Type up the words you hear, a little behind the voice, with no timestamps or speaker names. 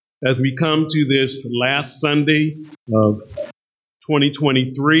As we come to this last Sunday of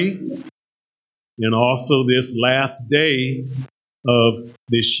 2023, and also this last day of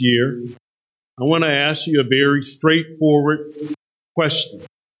this year, I want to ask you a very straightforward question.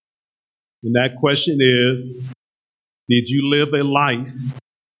 And that question is, did you live a life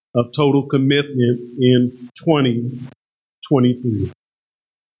of total commitment in 2023?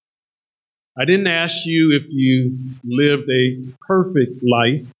 I didn't ask you if you lived a perfect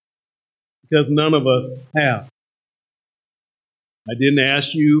life, because none of us have. I didn't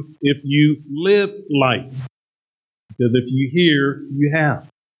ask you if you lived life, because if you hear, you have.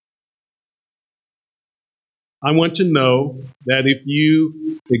 I want to know that if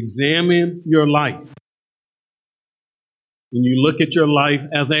you examine your life and you look at your life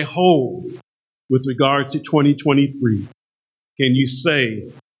as a whole with regards to 2023, can you say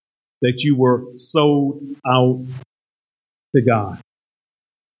that you were sold out to God?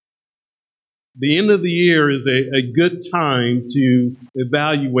 The end of the year is a good time to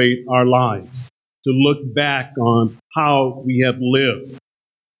evaluate our lives, to look back on how we have lived.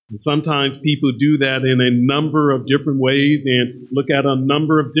 And sometimes people do that in a number of different ways and look at a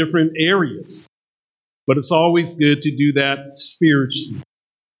number of different areas. But it's always good to do that spiritually,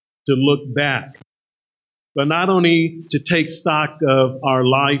 to look back. But not only to take stock of our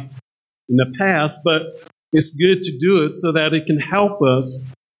life in the past, but it's good to do it so that it can help us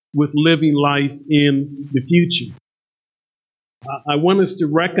with living life in the future. I want us to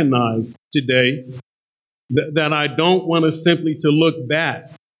recognize today that I don't want us simply to look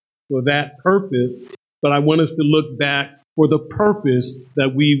back for that purpose, but I want us to look back for the purpose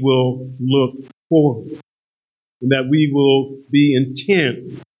that we will look forward, and that we will be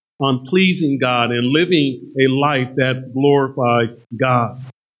intent on pleasing God and living a life that glorifies God.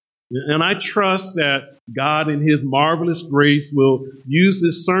 And I trust that God in His marvelous grace will use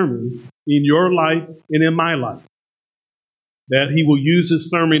this sermon in your life and in my life. That He will use this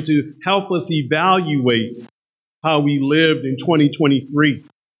sermon to help us evaluate how we lived in 2023.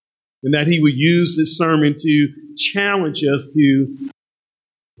 And that He will use this sermon to challenge us to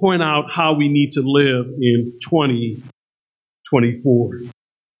point out how we need to live in 2024.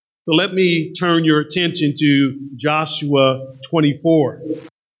 So let me turn your attention to Joshua 24.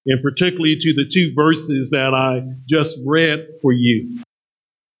 And particularly to the two verses that I just read for you.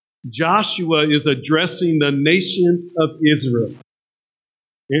 Joshua is addressing the nation of Israel.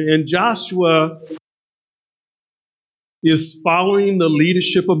 And Joshua is following the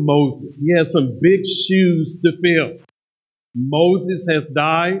leadership of Moses. He has some big shoes to fill. Moses has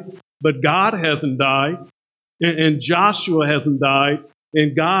died, but God hasn't died. And Joshua hasn't died.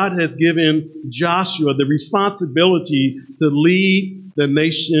 And God has given Joshua the responsibility to lead the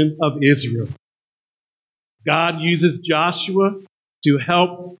nation of Israel. God uses Joshua to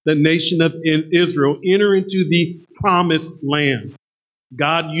help the nation of Israel enter into the promised land.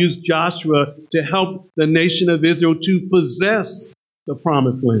 God used Joshua to help the nation of Israel to possess the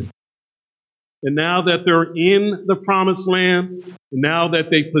promised land. And now that they're in the promised land, and now that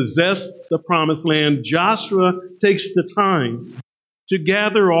they possess the promised land, Joshua takes the time to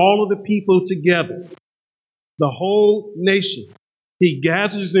gather all of the people together, the whole nation. He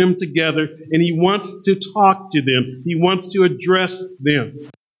gathers them together and he wants to talk to them. He wants to address them.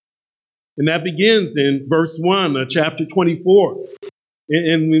 And that begins in verse 1 of chapter 24.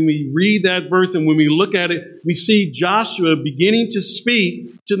 And when we read that verse and when we look at it, we see Joshua beginning to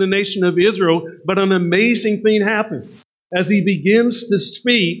speak to the nation of Israel, but an amazing thing happens. As he begins to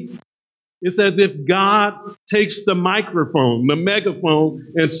speak, it's as if God takes the microphone, the megaphone,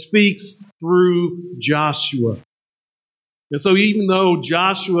 and speaks through Joshua. And so even though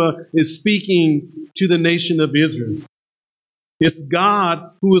Joshua is speaking to the nation of Israel, it's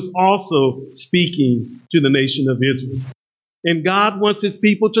God who is also speaking to the nation of Israel. And God wants His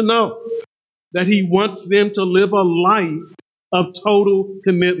people to know that He wants them to live a life of total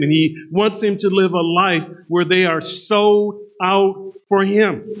commitment. He wants them to live a life where they are sold out for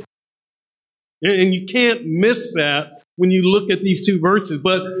Him. And you can't miss that when you look at these two verses.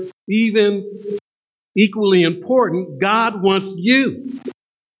 But even equally important, God wants you.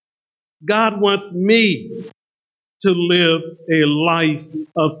 God wants me to live a life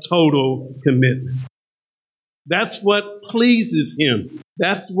of total commitment. That's what pleases Him.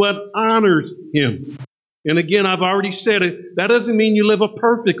 That's what honors Him. And again, I've already said it, that doesn't mean you live a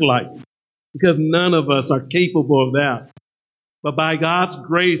perfect life, because none of us are capable of that. But by God's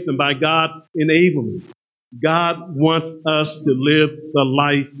grace and by God's enablement, God wants us to live the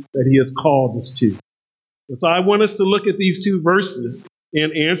life that He has called us to. And so I want us to look at these two verses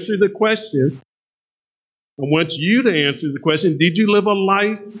and answer the question. I want you to answer the question, did you live a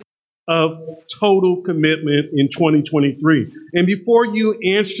life of total commitment in 2023? And before you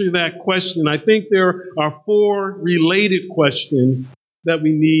answer that question, I think there are four related questions that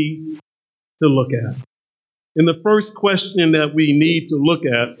we need to look at. And the first question that we need to look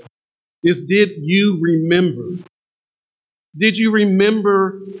at is, did you remember? Did you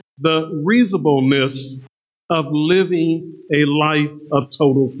remember the reasonableness of living a life of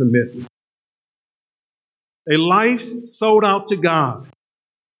total commitment? A life sold out to God.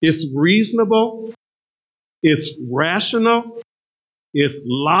 It's reasonable, it's rational, it's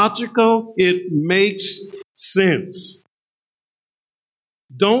logical, it makes sense.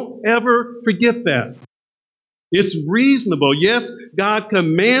 Don't ever forget that. It's reasonable. Yes, God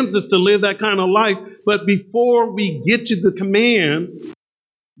commands us to live that kind of life, but before we get to the command,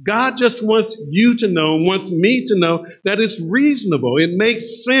 God just wants you to know, wants me to know that it's reasonable. It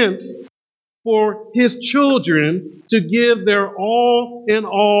makes sense for his children to give their all in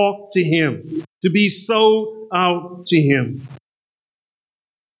all to him, to be sold out to him.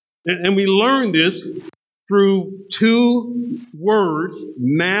 And we learn this through two words,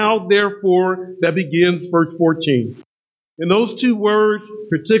 now therefore, that begins verse 14. And those two words,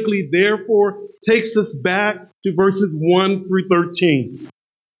 particularly therefore, takes us back to verses 1 through 13.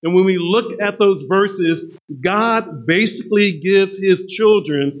 And when we look at those verses, God basically gives his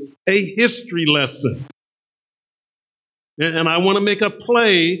children a history lesson. And I want to make a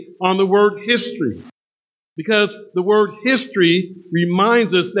play on the word history, because the word history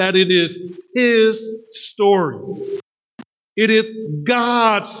reminds us that it is his story. It is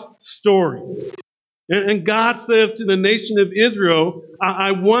God's story. And God says to the nation of Israel,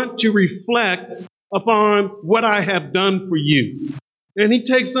 I want to reflect upon what I have done for you. And he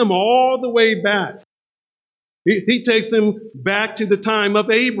takes them all the way back. He takes them back to the time of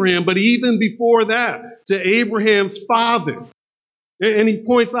Abraham, but even before that, to Abraham's father. And he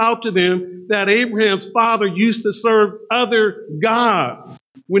points out to them that Abraham's father used to serve other gods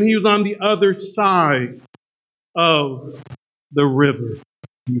when he was on the other side of the river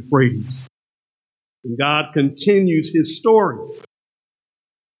Euphrates. And God continues his story.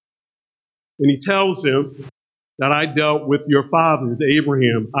 And he tells him that I dealt with your fathers,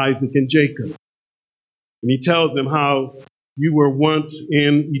 Abraham, Isaac, and Jacob. And he tells them how you were once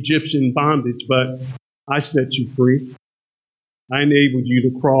in Egyptian bondage, but I set you free. I enabled you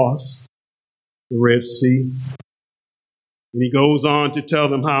to cross the Red Sea. And he goes on to tell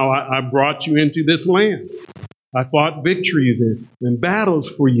them how I brought you into this land. I fought victories and battles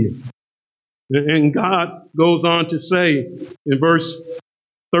for you. And God goes on to say in verse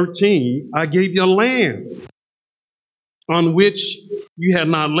 13, I gave you land on which you had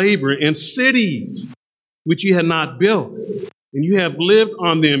not labored, and cities which you had not built, and you have lived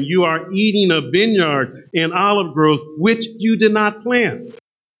on them. You are eating a vineyard and olive groves which you did not plant.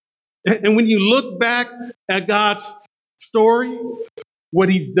 And when you look back at God's story, what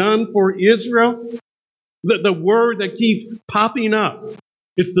he's done for Israel, the word that keeps popping up,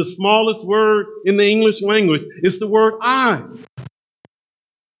 it's the smallest word in the English language. It's the word I.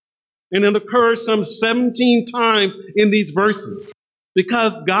 And it occurs some 17 times in these verses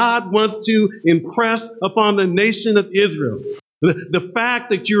because God wants to impress upon the nation of Israel the fact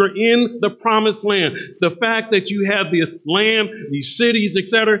that you are in the promised land, the fact that you have this land, these cities,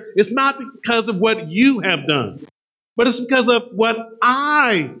 etc. It's not because of what you have done, but it's because of what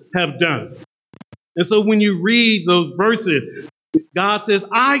I have done. And so when you read those verses, God says,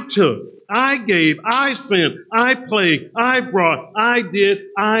 I took, I gave, I sent, I plagued, I brought, I did,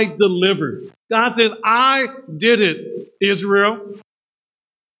 I delivered. God says, I did it, Israel.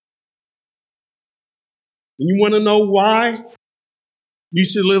 And you want to know why you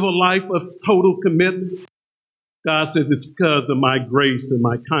should live a life of total commitment? God says it's because of my grace and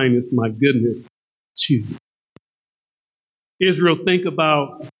my kindness, my goodness to you. Israel, think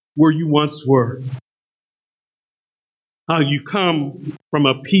about where you once were. How you come from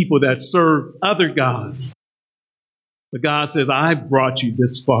a people that serve other gods. But God says, I've brought you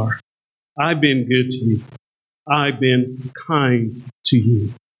this far. I've been good to you. I've been kind to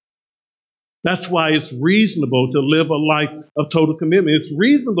you. That's why it's reasonable to live a life of total commitment. It's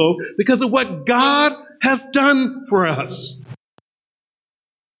reasonable because of what God has done for us.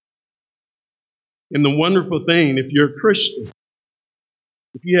 And the wonderful thing, if you're a Christian,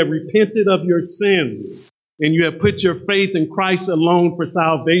 if you have repented of your sins, and you have put your faith in Christ alone for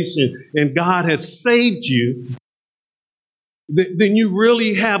salvation, and God has saved you, then you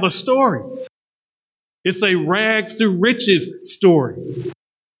really have a story. It's a rags to riches story.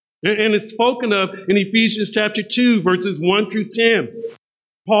 And it's spoken of in Ephesians chapter 2, verses 1 through 10.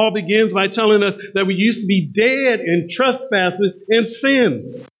 Paul begins by telling us that we used to be dead in trespasses and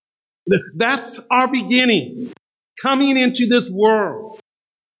sin. That's our beginning. Coming into this world,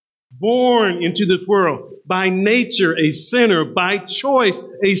 born into this world, by nature a sinner, by choice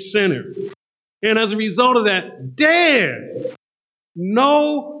a sinner. And as a result of that, dead.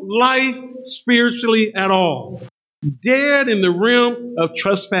 No life spiritually at all. Dead in the realm of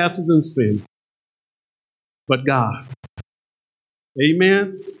trespasses and sin. But God.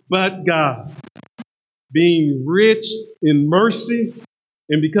 Amen. But God. Being rich in mercy,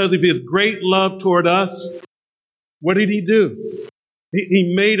 and because of his great love toward us, what did he do?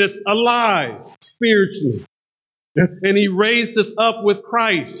 He made us alive spiritually. And he raised us up with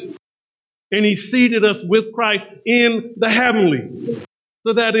Christ. And he seated us with Christ in the heavenlies.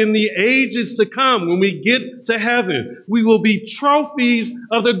 So that in the ages to come, when we get to heaven, we will be trophies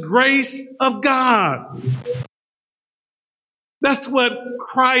of the grace of God. That's what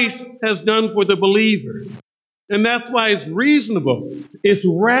Christ has done for the believer. And that's why it's reasonable. It's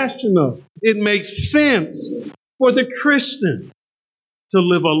rational. It makes sense for the Christian to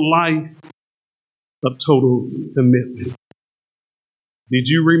live a life of total commitment. Did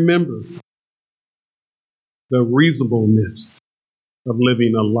you remember the reasonableness of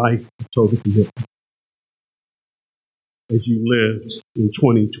living a life of total commitment as you lived in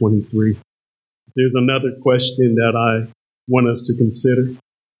 2023? There's another question that I want us to consider,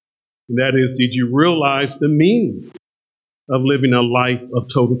 and that is, did you realize the meaning of living a life of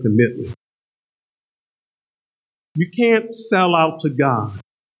total commitment? You can't sell out to God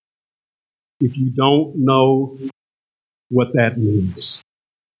if you don't know what that means.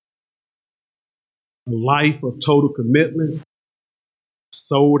 A life of total commitment,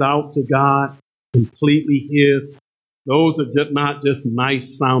 sold out to God, completely His. Those are not just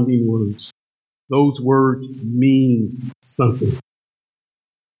nice sounding words. Those words mean something.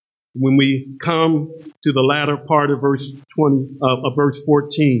 When we come to the latter part of verse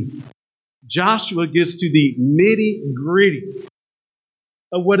 14, Joshua gets to the nitty-gritty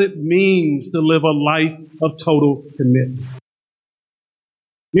of what it means to live a life of total commitment.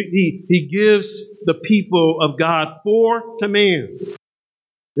 He gives the people of God 4 commands.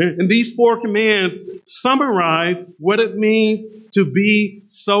 And these 4 commands summarize what it means to be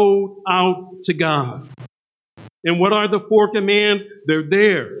sold out to God. And what are the 4 commands? They're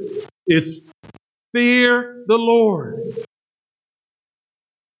there. It's fear the Lord.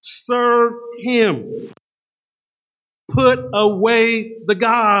 Serve Him. Put away the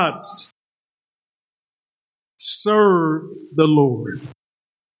gods. Serve the Lord.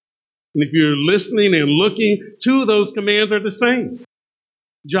 And if you're listening and looking, 2 of those commands are the same.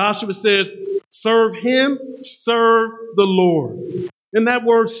 Joshua says, serve Him, serve the Lord. And that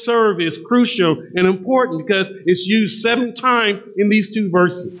word serve is crucial and important because it's used 7 times in these 2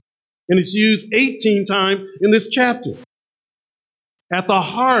 verses. And it's used 18 times in this chapter. At the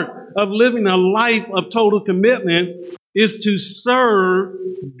heart of living a life of total commitment is to serve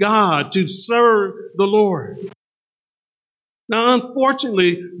God, to serve the Lord. Now,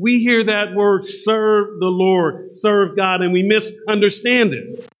 unfortunately, we hear that word serve the Lord, serve God, and we misunderstand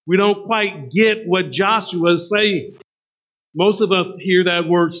it. We don't quite get what Joshua is saying. Most of us hear that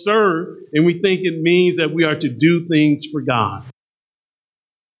word serve, and we think it means that we are to do things for God.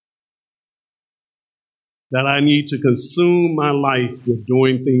 That I need to consume my life with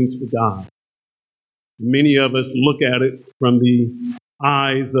doing things for God. Many of us look at it from the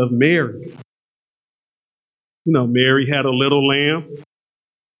eyes of Mary. You know, Mary had a little lamb,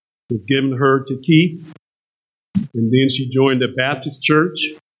 was given her to keep, and then she joined the Baptist church,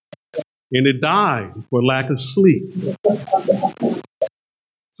 and it died for lack of sleep.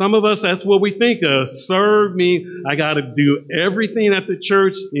 Some of us, that's what we think of. Serve me. I got to do everything at the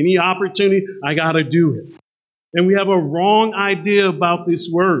church, any opportunity, I got to do it. And we have a wrong idea about this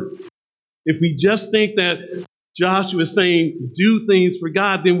word. If we just think that Joshua is saying do things for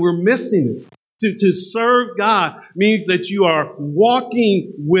God, then we're missing it. To serve God means that you are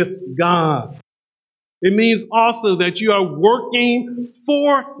walking with God. It means also that you are working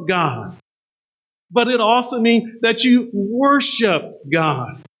for God. But it also means that you worship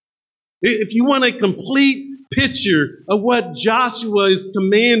God. If you want a complete picture of what Joshua is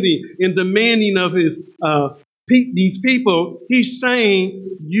commanding and demanding of these people, he's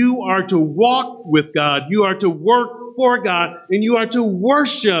saying you are to walk with God, you are to work for God, and you are to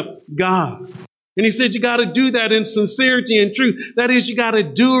worship God. And he said you got to do that in sincerity and truth. That is, you got to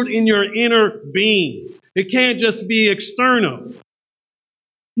do it in your inner being. It can't just be external.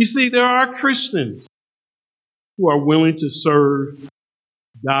 You see, there are Christians who are willing to serve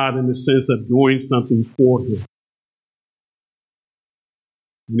God in the sense of doing something for Him.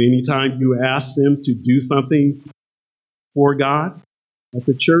 And anytime you ask them to do something for God at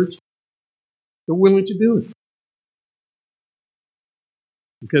the church, They're willing to do it.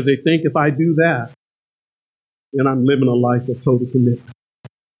 Because they think if I do that, then I'm living a life of total commitment.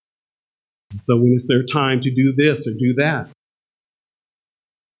 And so when it's their time to do this or do that,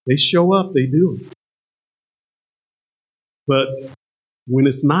 they show up, they do it. But when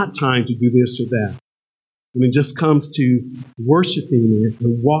it's not time to do this or that, when it just comes to worshiping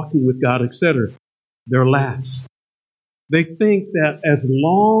and walking with God, etc., they're lax. They think that as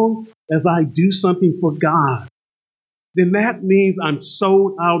long as I do something for God, then that means I'm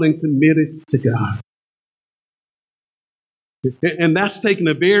sold out and committed to God. And that's taking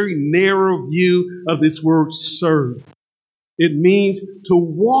a very narrow view of this word serve. It means to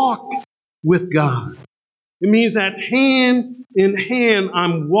walk with God. It means that hand in hand,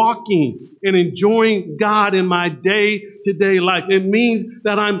 I'm walking and enjoying God in my day-to-day life. It means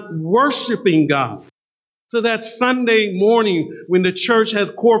that I'm worshiping God. So that Sunday morning when the church has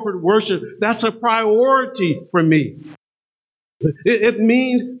corporate worship, that's a priority for me. It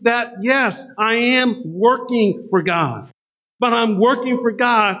means that, yes, I am working for God. But I'm working for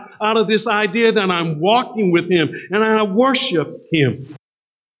God out of this idea that I'm walking with Him and I worship Him.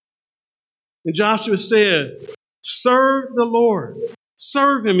 And Joshua said, serve the Lord.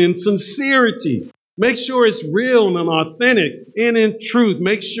 Serve Him in sincerity. Make sure it's real and authentic and in truth.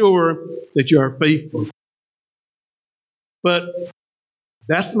 Make sure that you are faithful. But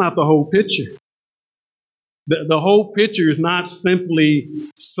that's not the whole picture. The whole picture is not simply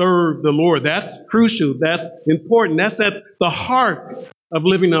serve the Lord. That's crucial. That's important. That's at the heart of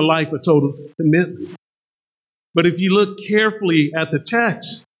living a life of total commitment. But if you look carefully at the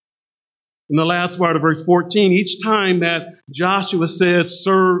text, in the last part of verse 14, each time that Joshua says,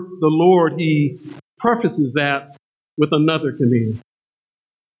 serve the Lord, he prefaces that with another command.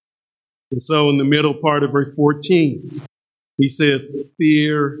 And so in the middle part of verse 14, he says,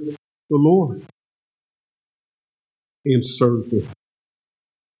 fear the Lord and serve Him.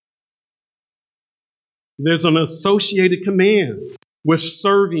 There's an associated command with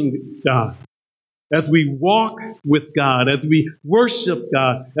serving God. As we walk with God, as we worship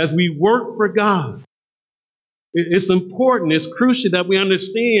God, as we work for God, it's important, it's crucial that we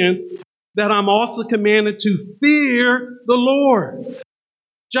understand that I'm also commanded to fear the Lord.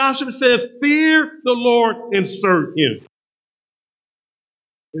 Joshua says, fear the Lord and serve Him.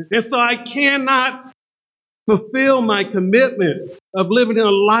 And so I cannot fulfill my commitment of living in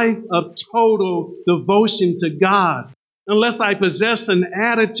a life of total devotion to God unless I possess an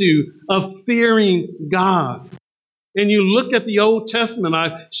attitude of fearing God. And you look at the Old Testament,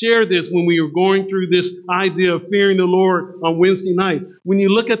 I shared this when we were going through this idea of fearing the Lord on Wednesday night. When you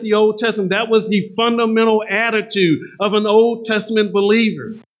look at the Old Testament, that was the fundamental attitude of an Old Testament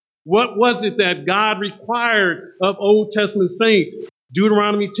believer. What was it that God required of Old Testament saints?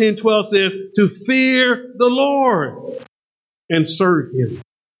 Deuteronomy 10:12 says, to fear the Lord and serve Him.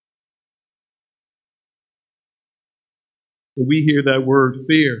 And we hear that word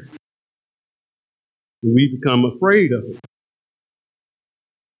fear, and we become afraid of it.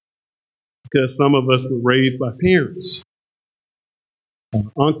 Because some of us were raised by parents,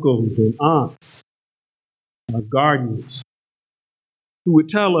 our uncles and aunts, our guardians, who would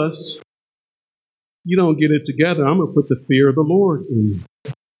tell us, you don't get it together, I'm going to put the fear of the Lord in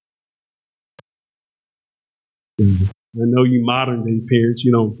you. I know you modern day parents,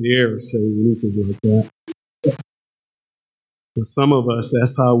 you don't dare say anything like that. But some of us,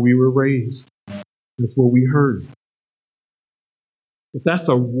 that's how we were raised. That's what we heard. But that's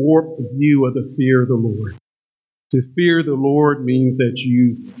a warped view of the fear of the Lord. To fear the Lord means that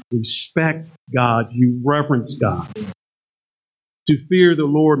you respect God, you reverence God. To fear the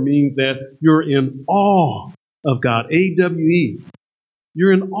Lord means that you're in awe of God. AWE.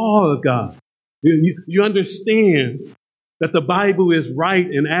 You're in awe of God. You understand that the Bible is right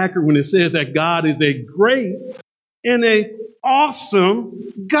and accurate when it says that God is a great and an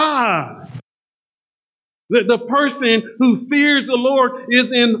awesome God. The person who fears the Lord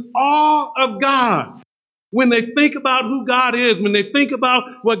is in awe of God. When they think about who God is, when they think about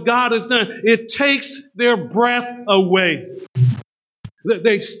what God has done, it takes their breath away.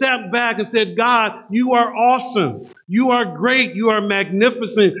 They stepped back and said, God, you are awesome. You are great. You are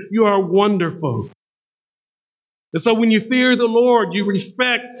magnificent. You are wonderful. And so when you fear the Lord, you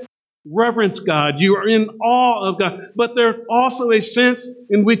respect, reverence God. You are in awe of God. But there's also a sense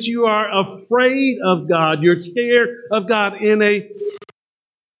in which you are afraid of God. You're scared of God in a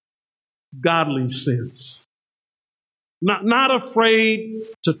godly sense. Not afraid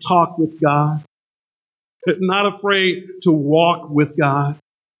to talk with God. Not afraid to walk with God.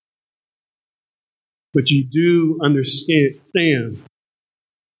 But you do understand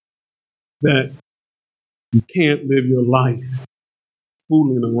that you can't live your life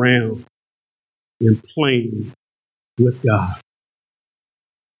fooling around and playing with God,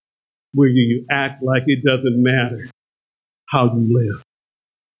 where you act like it doesn't matter how you live.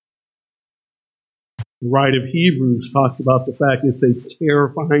 The writer of Hebrews talks about the fact it's a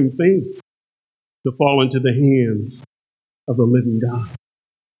terrifying thing to fall into the hands of the living God.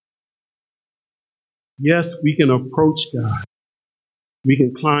 Yes, we can approach God. We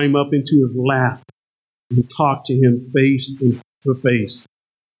can climb up into his lap and talk to him face to face.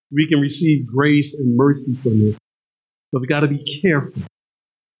 We can receive grace and mercy from him. But we got to be careful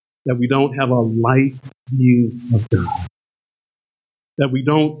that we don't have a light view of God, that we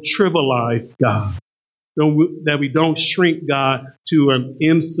don't trivialize God, that we don't shrink God to an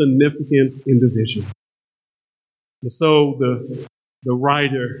insignificant individual. And so the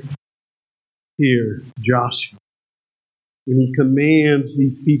writer here, Joshua, when he commands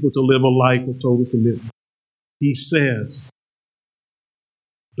these people to live a life of total commitment, he says,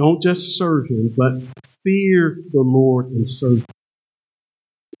 don't just serve him, but fear the Lord and serve him.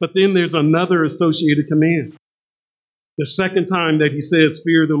 But then there's another associated command. The second time that he says,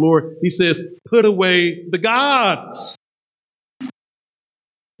 fear the Lord, he says, put away the gods.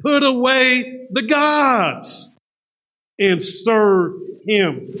 Put away the gods and serve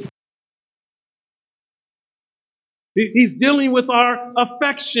him. He's dealing with our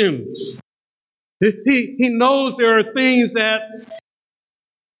affections. He knows there are things that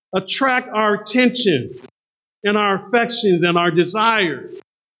attract our attention and our affections and our desires.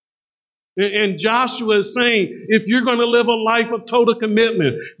 And Joshua is saying, if you're going to live a life of total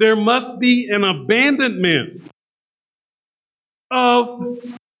commitment, there must be an abandonment of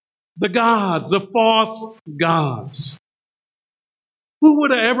the gods, the false gods. Who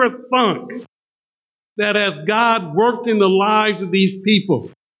would have ever thunk that as God worked in the lives of these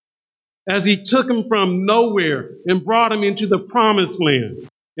people, as he took them from nowhere and brought them into the promised land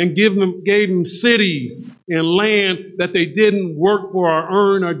and gave them cities and land that they didn't work for or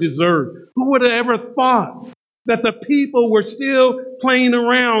earn or deserve, who would have ever thought that the people were still playing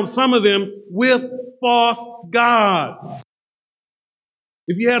around, some of them, with false gods?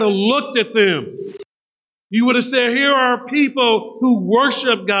 If you had looked at them, you would have said, here are people who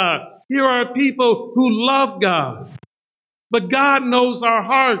worship God. Here are people who love God. But God knows our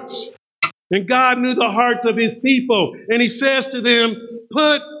hearts. And God knew the hearts of his people. And he says to them,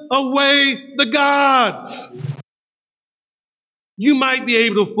 put away the gods. You might be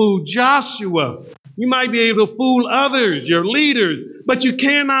able to fool Joshua. You might be able to fool others, your leaders, but you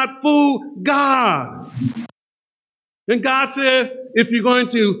cannot fool God. And God said, if you're going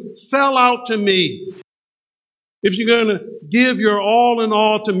to sell out to me, if you're going to give your all in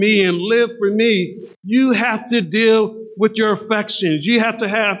all to me and live for me, you have to deal with your affections. You have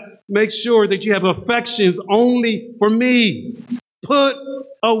to make sure that you have affections only for me. Put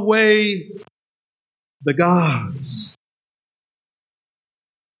away the gods.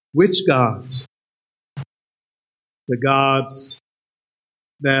 Which gods? The gods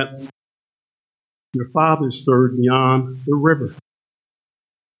that your fathers served beyond the river.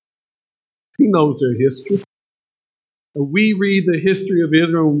 He knows their history. We read the history of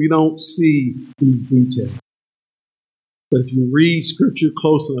Israel and we don't see these details. But if you read Scripture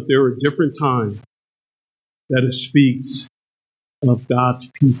close enough, there are different times that it speaks of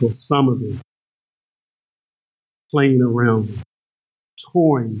God's people, some of them playing around,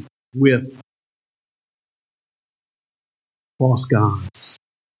 toying with false gods.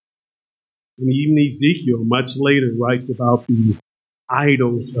 And even Ezekiel, much later, writes about the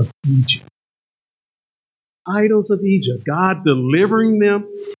idols of Egypt. Idols of Egypt, God delivering them,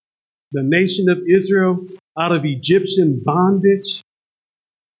 the nation of Israel, out of Egyptian bondage,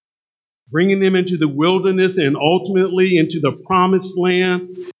 bringing them into the wilderness and ultimately into the promised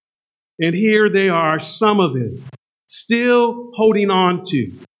land. And here they are, some of them, still holding on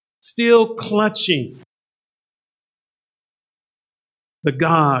to, still clutching the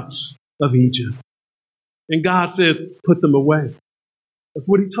gods of Egypt. And God said, put them away. That's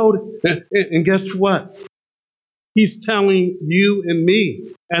what he told him. And guess what? He's telling you and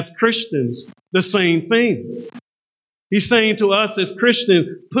me as Christians the same thing. He's saying to us as Christians,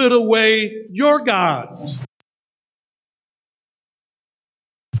 put away your gods.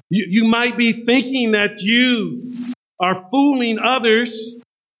 You might be thinking that you are fooling others,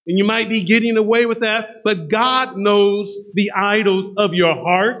 and you might be getting away with that, but God knows the idols of your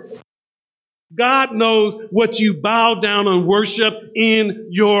heart. God knows what you bow down and worship in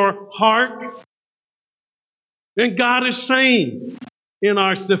your heart. And God is saying, in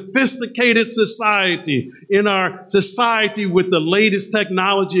our sophisticated society, in our society with the latest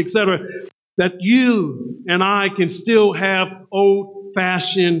technology, etc., that you and I can still have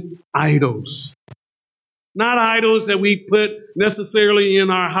old-fashioned idols. Not idols that we put necessarily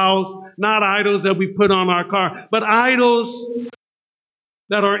in our house, not idols that we put on our car, but idols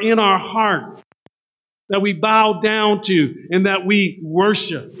that are in our heart, that we bow down to and that we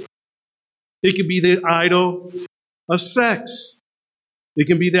worship. It can be the idol of sex. It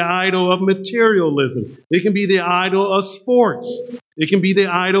can be the idol of materialism. It can be the idol of sports. It can be the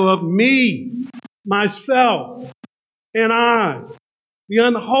idol of me, myself, and I. The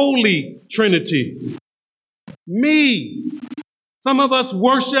unholy Trinity. Me. Some of us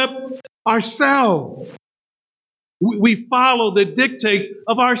worship ourselves. We follow the dictates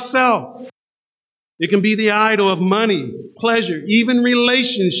of ourselves. It can be the idol of money, pleasure, even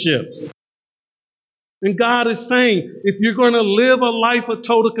relationships. And God is saying, if you're going to live a life of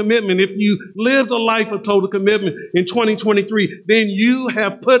total commitment, if you lived a life of total commitment in 2023, then you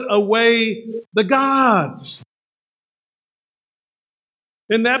have put away the gods.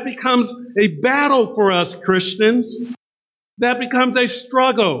 And that becomes a battle for us Christians. That becomes a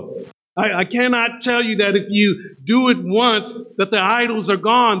struggle. I cannot tell you that if you do it once, that the idols are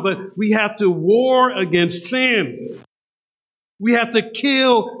gone, but we have to war against sin. We have to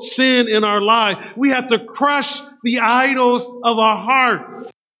kill sin in our life. We have to crush the idols of our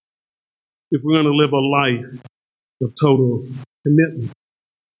heart if we're going to live a life of total commitment.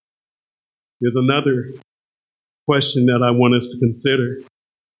 There's another question that I want us to consider.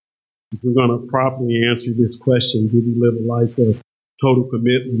 If we're going to properly answer this question, did we live a life of total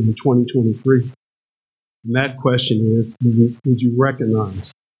commitment in 2023? And that question is, did you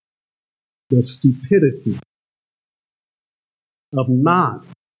recognize the stupidity of not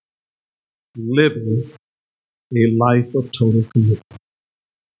living a life of total commitment?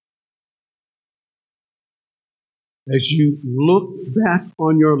 As you look back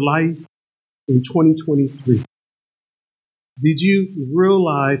on your life in 2023, did you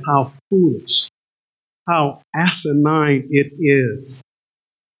realize how foolish, how asinine it is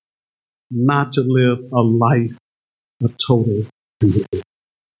not to live a life of total commitment?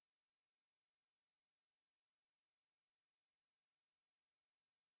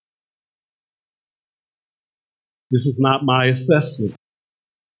 This is not my assessment.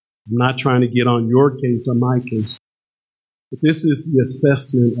 I'm not trying to get on your case or my case. But this is the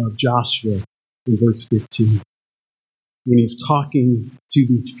assessment of Joshua in verse 15. When he's talking to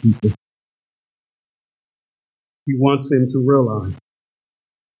these people, he wants them to realize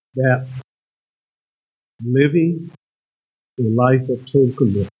that living a life of total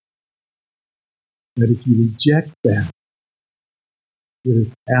commitment, that if you reject that, it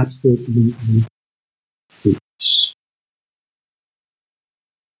is absolutely foolish.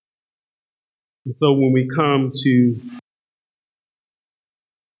 And so when we come to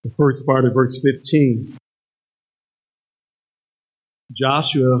the first part of verse 15,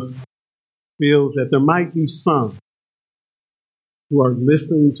 Joshua feels that there might be some who are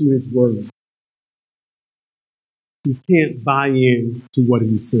listening to his word who can't buy in to what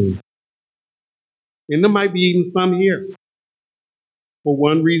he's saying. And there might be even some here, for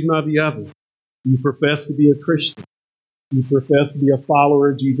one reason or the other. You profess to be a Christian. You profess to be a follower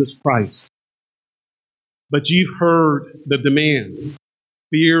of Jesus Christ. But you've heard the demands.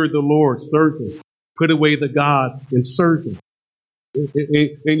 Fear the Lord, serve him. Put away the God and serve him.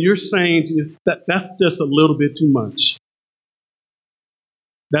 And you're saying that that's just a little bit too much.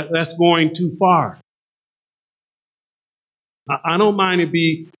 That's going too far. I don't mind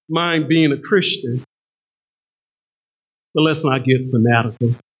being a Christian, but let's not get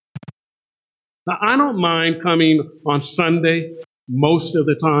fanatical. Now, I don't mind coming on Sunday most of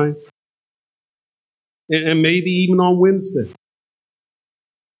the time, and maybe even on Wednesday.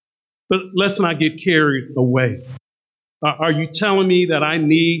 But let's not get carried away. Are you telling me that I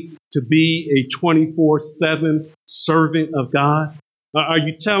need to be a 24/7 servant of God? Are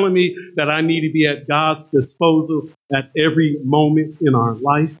you telling me that I need to be at God's disposal at every moment in our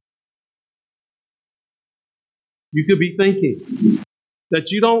life? You could be thinking that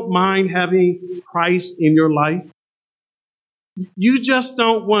you don't mind having Christ in your life. You just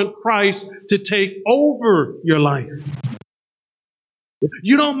don't want Christ to take over your life.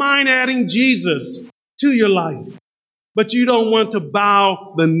 You don't mind adding Jesus to your life, but you don't want to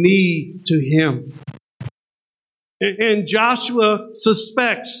bow the knee to him. And Joshua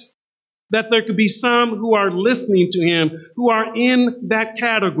suspects that there could be some who are listening to him who are in that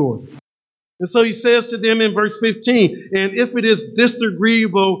category. And so he says to them in verse 15, and if it is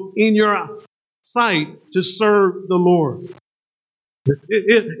disagreeable in your sight to serve the Lord,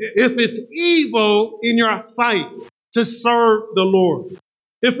 if it's evil in your sight to serve the Lord,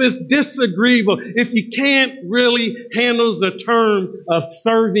 if it's disagreeable, if you can't really handle the term of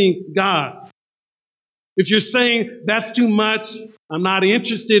serving God, if you're saying that's too much, I'm not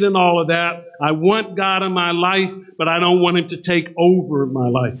interested in all of that. I want God in my life, but I don't want him to take over my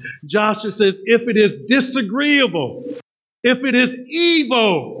life. Joshua says, if it is disagreeable, if it is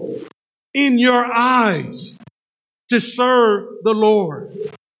evil in your eyes to serve the Lord.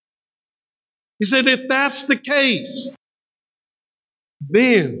 He said, if that's the case,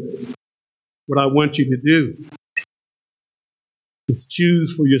 then what I want you to do is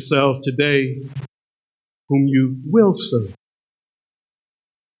choose for yourselves today whom you will serve.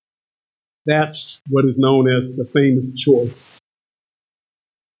 That's what is known as the famous choice.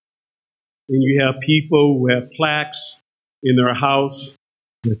 And you have people who have plaques in their house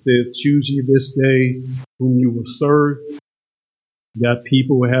that says, choose you this day whom you will serve. You got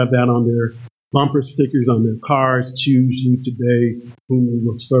people who have that on their bumper stickers on their cars, choose you today whom you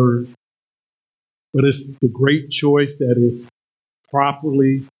will serve. But it's the great choice that is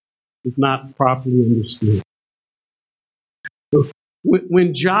not properly understood.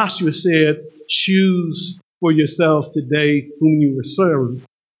 When Joshua said, choose for yourselves today whom you will serve,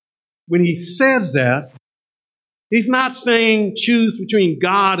 when he says that, he's not saying choose between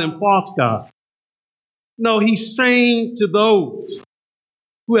God and false God. No, he's saying to those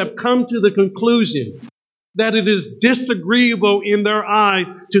who have come to the conclusion that it is disagreeable in their eyes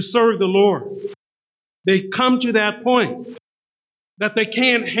to serve the Lord. They come to that point that they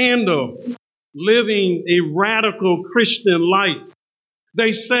can't handle living a radical Christian life.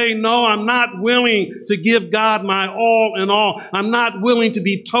 They say, no, I'm not willing to give God my all in all. I'm not willing to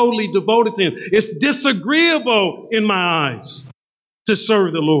be totally devoted to him. It's disagreeable in my eyes to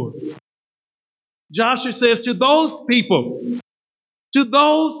serve the Lord. Joshua says to those people, to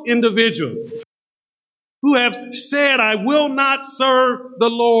those individuals who have said, I will not serve the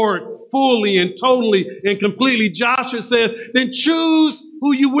Lord fully and totally and completely, Joshua says, then choose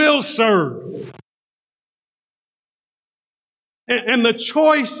who you will serve. And the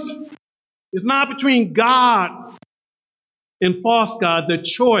choice is not between God and false God. The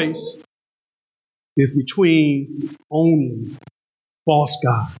choice is between only false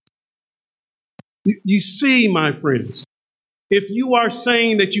God. You see, my friends, if you are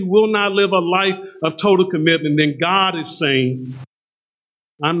saying that you will not live a life of total commitment, then God is saying,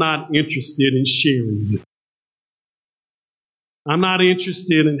 I'm not interested in sharing you. I'm not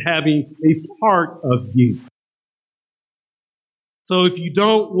interested in having a part of you. So if you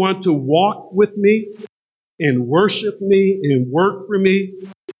don't want to walk with me and worship me and work for me,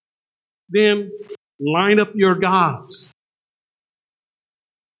 then line up your gods.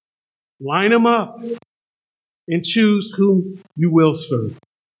 Line them up and choose whom you will serve.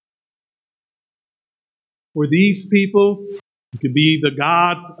 For these people, it could be the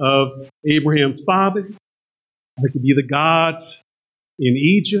gods of Abraham's father, or it could be the gods in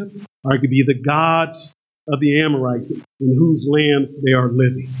Egypt, or it could be the gods of the Amorites in whose land they are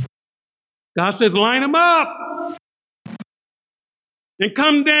living. God says, line them up and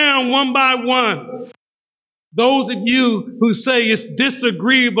come down one by one. Those of you who say it's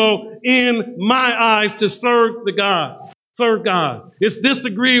disagreeable in my eyes to serve God. It's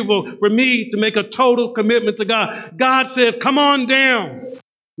disagreeable for me to make a total commitment to God. God says, come on down.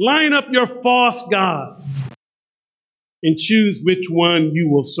 Line up your false gods and choose which one you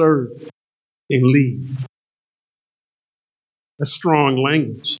will serve and leave. That's strong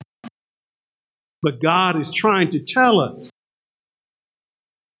language. But God is trying to tell us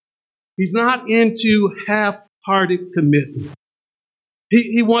he's not into half-hearted commitment.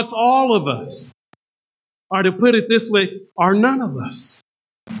 He wants all of us, or to put it this way, are none of us.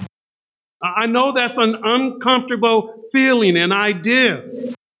 I know that's an uncomfortable feeling and idea.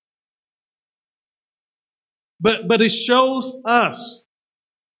 But it shows us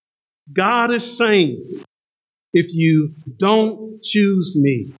God is saying, if you don't choose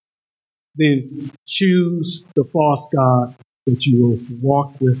me, then choose the false God that you will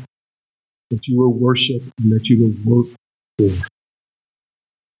walk with, that you will worship, and that you will work for.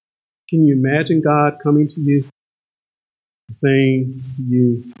 Can you imagine God coming to you and saying to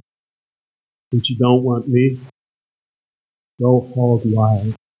you that you don't want me? Go hog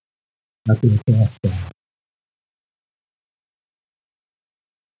wild after the false God.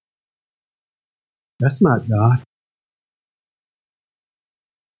 That's not God.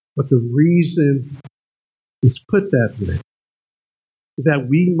 But the reason it's put that way is that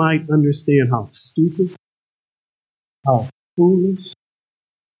we might understand how stupid, how foolish,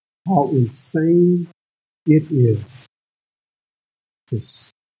 how insane it is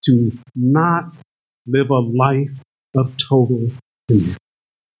to not live a life of total commitment.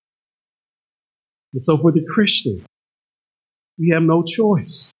 And so for the Christian, we have no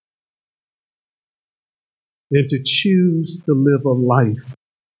choice than to choose to live a life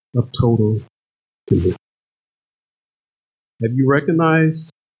of total commitment. Have you recognized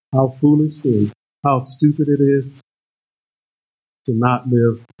how foolish and how stupid it is to not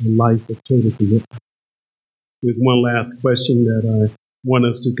live a life of total commitment? There's one last question that I want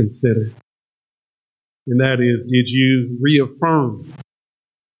us to consider, and that is, did you reaffirm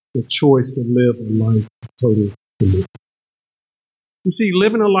the choice to live a life of total commitment? You see,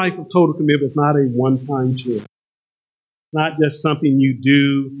 living a life of total commitment is not a one-time choice. Not just something you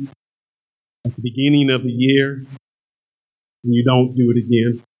do at the beginning of the year and you don't do it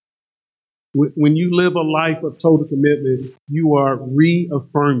again. When you live a life of total commitment, you are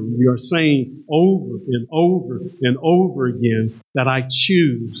reaffirming, you are saying over and over and over again that I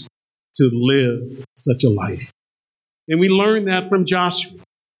choose to live such a life. And we learn that from Joshua.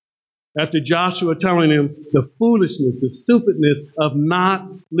 After Joshua telling him the foolishness, the stupidness of not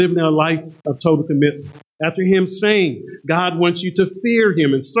living a life of total commitment. After him saying, God wants you to fear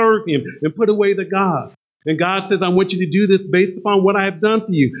him and serve him and put away the God. And God says, I want you to do this based upon what I have done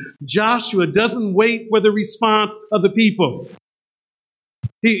for you. Joshua doesn't wait for the response of the people.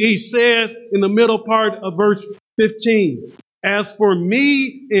 He says in the middle part of verse 15, as for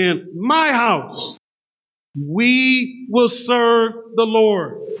me and my house, we will serve the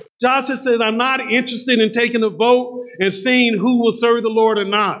Lord. Joshua says, I'm not interested in taking a vote and seeing who will serve the Lord or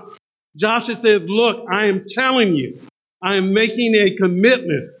not. Joshua says, look, I am telling you, I am making a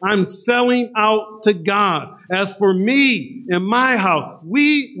commitment. I'm selling out to God. As for me and my house,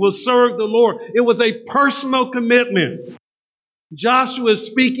 we will serve the Lord. It was a personal commitment. Joshua is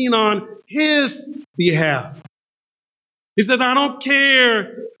speaking on his behalf. He said, I don't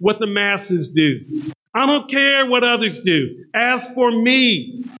care what the masses do. I don't care what others do. As for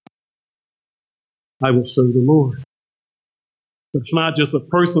me, I will serve the Lord. But it's not just a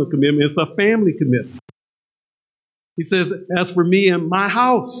personal commitment, it's a family commitment. He says, as for me and my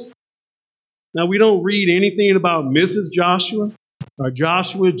house. Now, we don't read anything about Mrs. Joshua, or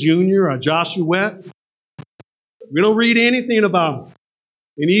Joshua Jr., or Joshuette. We don't read anything about him.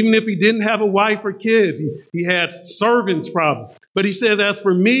 And even if he didn't have a wife or kids, he had servants probably. But he says, as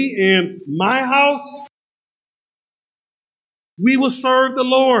for me and my house, we will serve the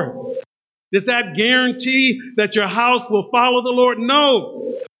Lord. Does that guarantee that your house will follow the Lord?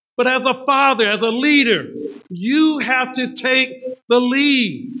 No. But as a father, as a leader, you have to take the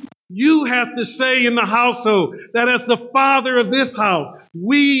lead. You have to say in the household that as the father of this house,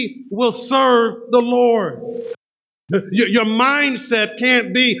 we will serve the Lord. Your mindset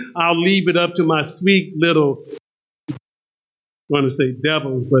can't be, I'll leave it up to my sweet little, I want to say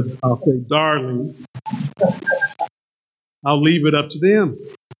devils, but I'll say darlings. I'll leave it up to them.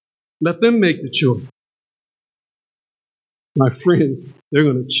 Let them make the choice. My friend, they're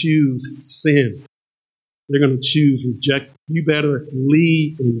going to choose sin. They're going to choose reject. You better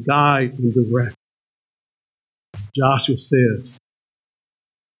lead and guide and direct. Joshua says,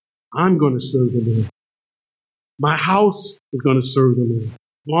 I'm going to serve the Lord. My house is going to serve the Lord.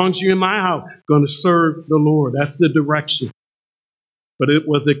 As long as you're in my house, going to serve the Lord. That's the direction. But it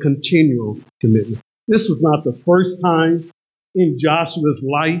was a continual commitment. This was not the first time in Joshua's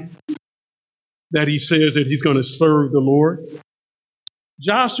life that he says that he's going to serve the Lord.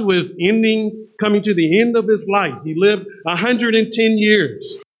 Joshua is coming to the end of his life. He lived 110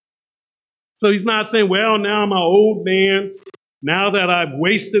 years. So he's not saying, well, now I'm an old man. Now that I've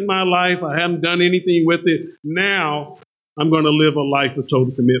wasted my life, I haven't done anything with it. Now I'm going to live a life of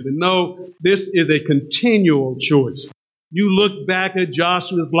total commitment. No, this is a continual choice. You look back at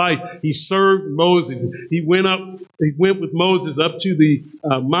Joshua's life. He served Moses. He went with Moses up to the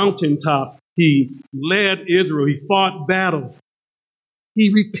mountaintop. He led Israel. He fought battle. He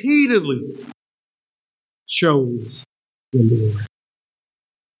repeatedly chose the Lord.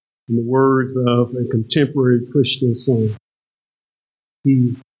 In the words of a contemporary Christian song,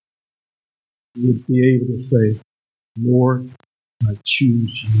 he would be able to say, Lord, I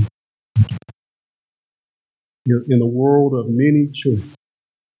choose you. You're in a world of many choices,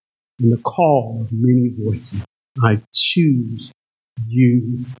 in the call of many voices, I choose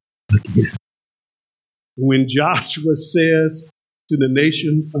you again. When Joshua says to the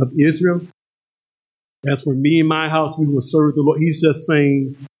nation of Israel, as for me and my house, we will serve the Lord, he's just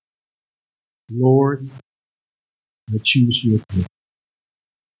saying, Lord, I choose you again.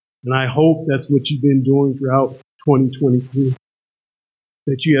 And I hope that's what you've been doing throughout 2023,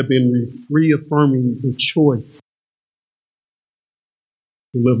 that you have been reaffirming the choice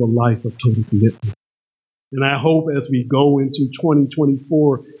to live a life of total commitment. And I hope as we go into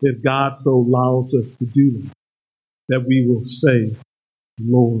 2024, if God so allows us to do that, that we will say,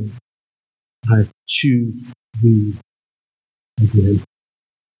 Lord, I choose thee again.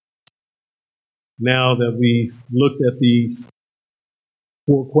 Now that we looked at these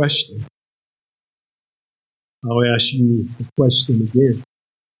 4 questions, I'll ask you the question again.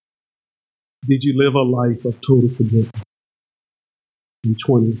 Did you live a life of total commitment in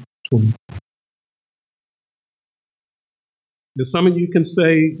 2020? And some of you can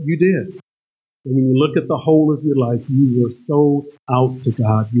say you did. And when you look at the whole of your life, you were sold out to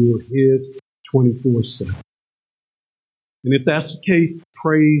God. You were His 24/7. And if that's the case,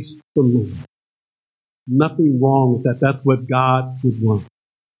 praise the Lord. Nothing wrong with that. That's what God would want.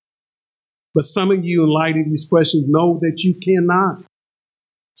 But some of you, in light of these questions, know that you cannot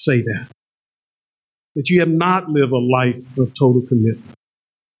say that. That you have not lived a life of total commitment.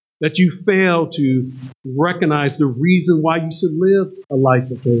 That you fail to recognize the reason why you should live a life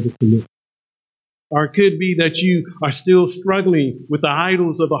of total commitment. Or it could be that you are still struggling with the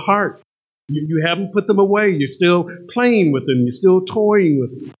idols of the heart. You haven't put them away. You're still playing with them. You're still toying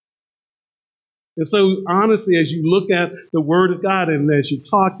with them. And so, honestly, as you look at the Word of God and as you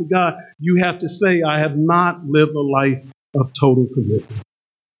talk to God, you have to say, I have not lived a life of total commitment.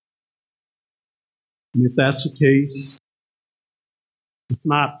 And if that's the case, it's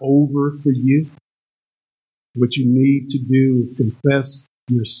not over for you. What you need to do is confess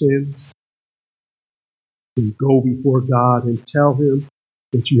your sins and go before God and tell Him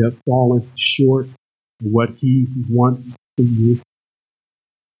that you have fallen short of what He wants from you.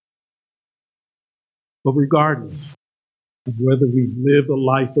 But regardless of whether we've lived a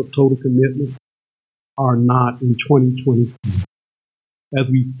life of total commitment or not in 2023, as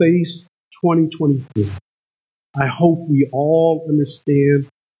we face 2023, I hope we all understand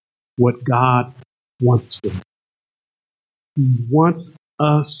what God wants from us. He wants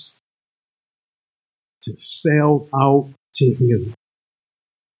us to sell out to Him,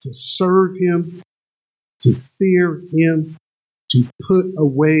 to serve Him, to fear Him, to put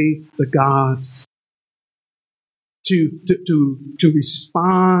away the gods, to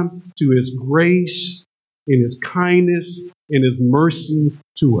respond to His grace and His kindness and His mercy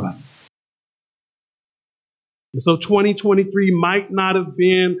to us. And so 2023 might not have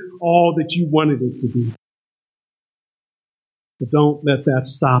been all that you wanted it to be. But don't let that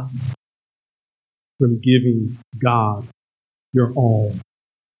stop you from giving God your all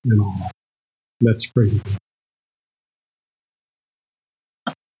in all. Let's pray together.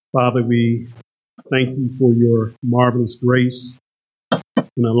 Father, we thank you for your marvelous grace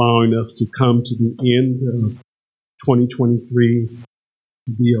in allowing us to come to the end of 2023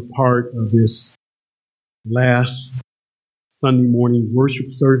 to be a part of this last Sunday morning worship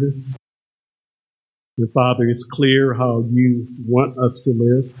service. And Father, it's clear how you want us to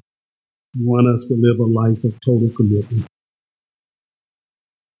live. You want us to live a life of total commitment.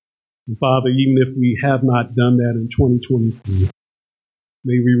 And Father, even if we have not done that in 2023,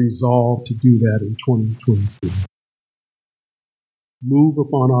 may we resolve to do that in 2024. Move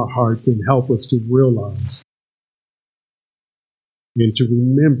upon our hearts and help us to realize and to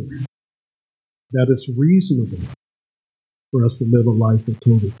remember that it's reasonable for us to live a life of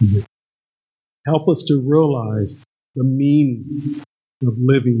total commitment. Help us to realize the meaning of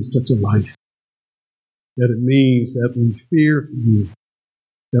living such a life. That it means that we fear you,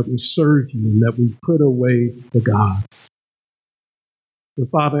 that we serve you, and that we put away the gods. And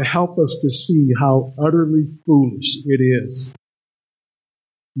Father, help us to see how utterly foolish it is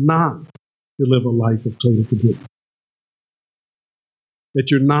not to live a life of total commitment. That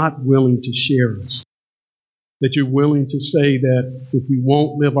you're not willing to share us. That you're willing to say that if we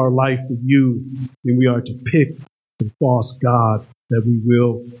won't live our life with you, then we are to pick the false god that we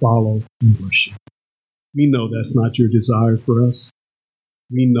will follow and worship. We know that's not your desire for us.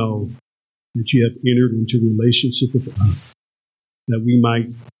 We know that you have entered into relationship with us, that we might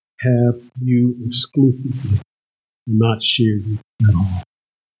have you exclusively and not share you at all.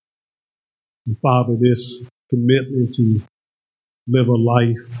 And Father, this commitment to live a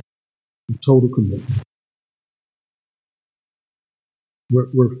life of total commitment,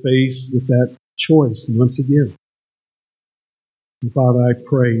 we're faced with that choice once again. And Father, I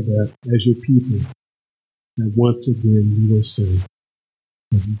pray that as your people, that once again we will say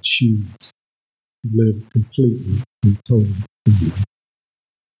that we choose to live completely and totally committed.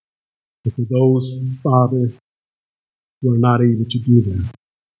 But for those, Father, who are not able to do that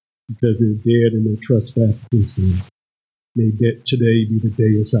because they're dead in their trespasses and sins, may today be the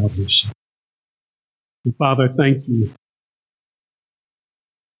day of salvation. And Father, thank you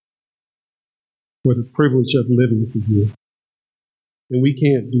for the privilege of living for you. And we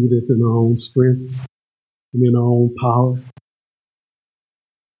can't do this in our own strength and in our own power.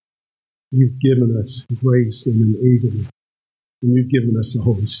 You've given us grace and enablement, and you've given us the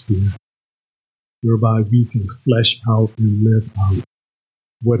Holy Spirit, whereby we can flesh out and live out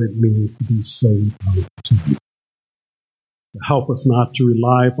what it means to be sold out to you. Help us not to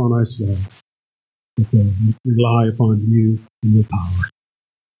rely upon ourselves, but to rely upon you and your power.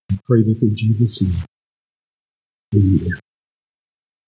 I pray this in Jesus' name. Amen.